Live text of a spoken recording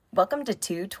Welcome to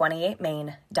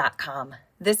 228main.com.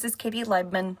 This is Katie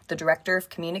Leibman, the Director of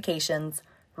Communications,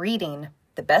 reading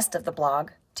the best of the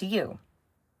blog to you.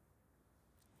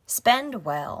 Spend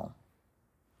well.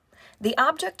 The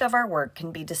object of our work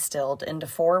can be distilled into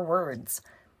 4 words.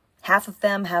 Half of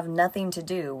them have nothing to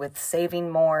do with saving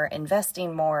more,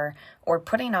 investing more, or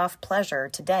putting off pleasure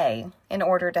today in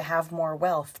order to have more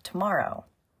wealth tomorrow.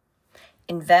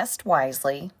 Invest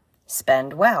wisely,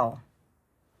 spend well.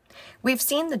 We've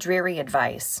seen the dreary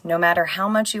advice, no matter how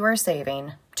much you are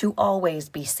saving, to always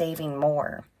be saving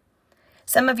more.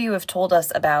 Some of you have told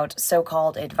us about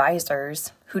so-called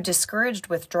advisors who discouraged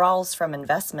withdrawals from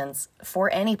investments for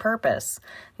any purpose,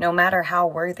 no matter how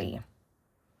worthy.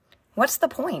 What's the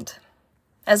point?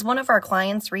 As one of our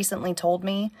clients recently told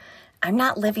me, I'm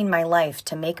not living my life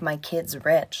to make my kids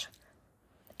rich.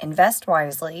 Invest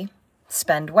wisely,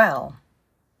 spend well.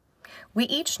 We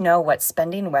each know what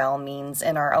spending well means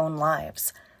in our own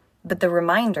lives, but the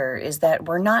reminder is that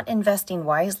we're not investing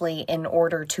wisely in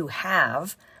order to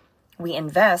have. We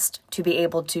invest to be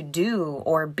able to do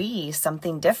or be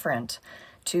something different,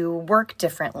 to work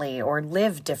differently or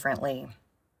live differently.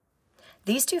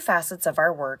 These 2 facets of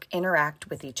our work interact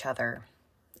with each other.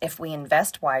 If we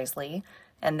invest wisely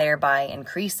and thereby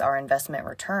increase our investment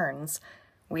returns,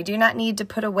 we do not need to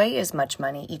put away as much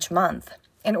money each month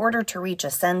in order to reach a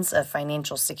sense of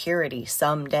financial security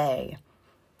someday.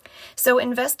 So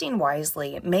investing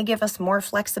wisely may give us more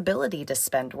flexibility to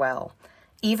spend well,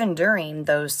 even during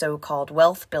those so-called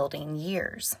wealth-building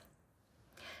years.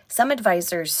 Some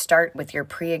advisors start with your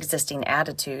pre-existing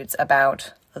attitudes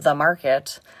about the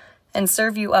market and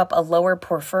serve you up a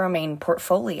lower-performing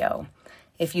portfolio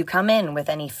if you come in with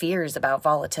any fears about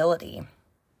volatility.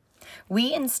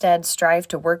 We instead strive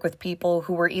to work with people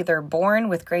who were either born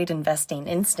with great investing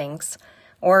instincts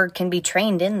or can be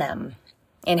trained in them,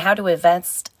 in how to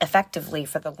invest effectively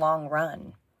for the long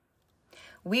run.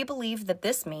 We believe that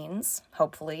this means,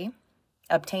 hopefully,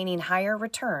 obtaining higher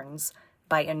returns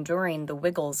by enduring the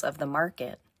wiggles of the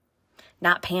market,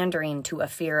 not pandering to a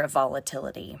fear of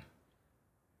volatility.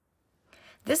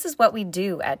 This is what we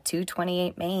do at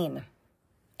 228 Main.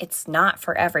 It's not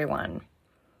for everyone.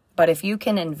 But if you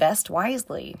can invest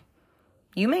wisely,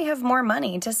 you may have more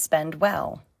money to spend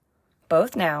well,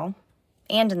 both now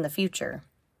and in the future.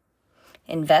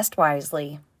 Invest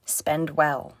wisely, spend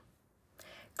well.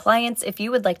 Clients, if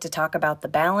you would like to talk about the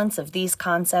balance of these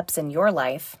concepts in your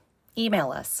life,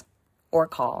 email us or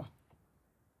call.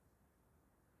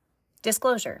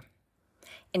 Disclosure.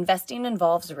 Investing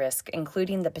involves risk,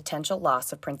 including the potential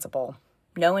loss of principal.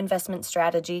 No investment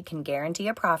strategy can guarantee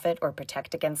a profit or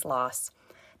protect against loss.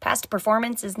 Past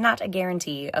performance is not a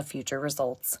guarantee of future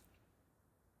results.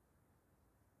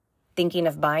 Thinking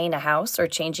of buying a house or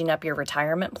changing up your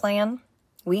retirement plan?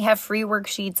 We have free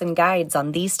worksheets and guides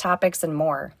on these topics and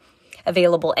more,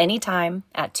 available anytime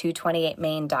at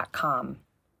 228main.com.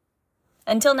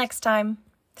 Until next time,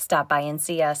 stop by and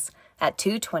see us at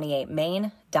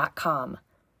 228main.com,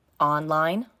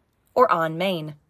 online or on Main.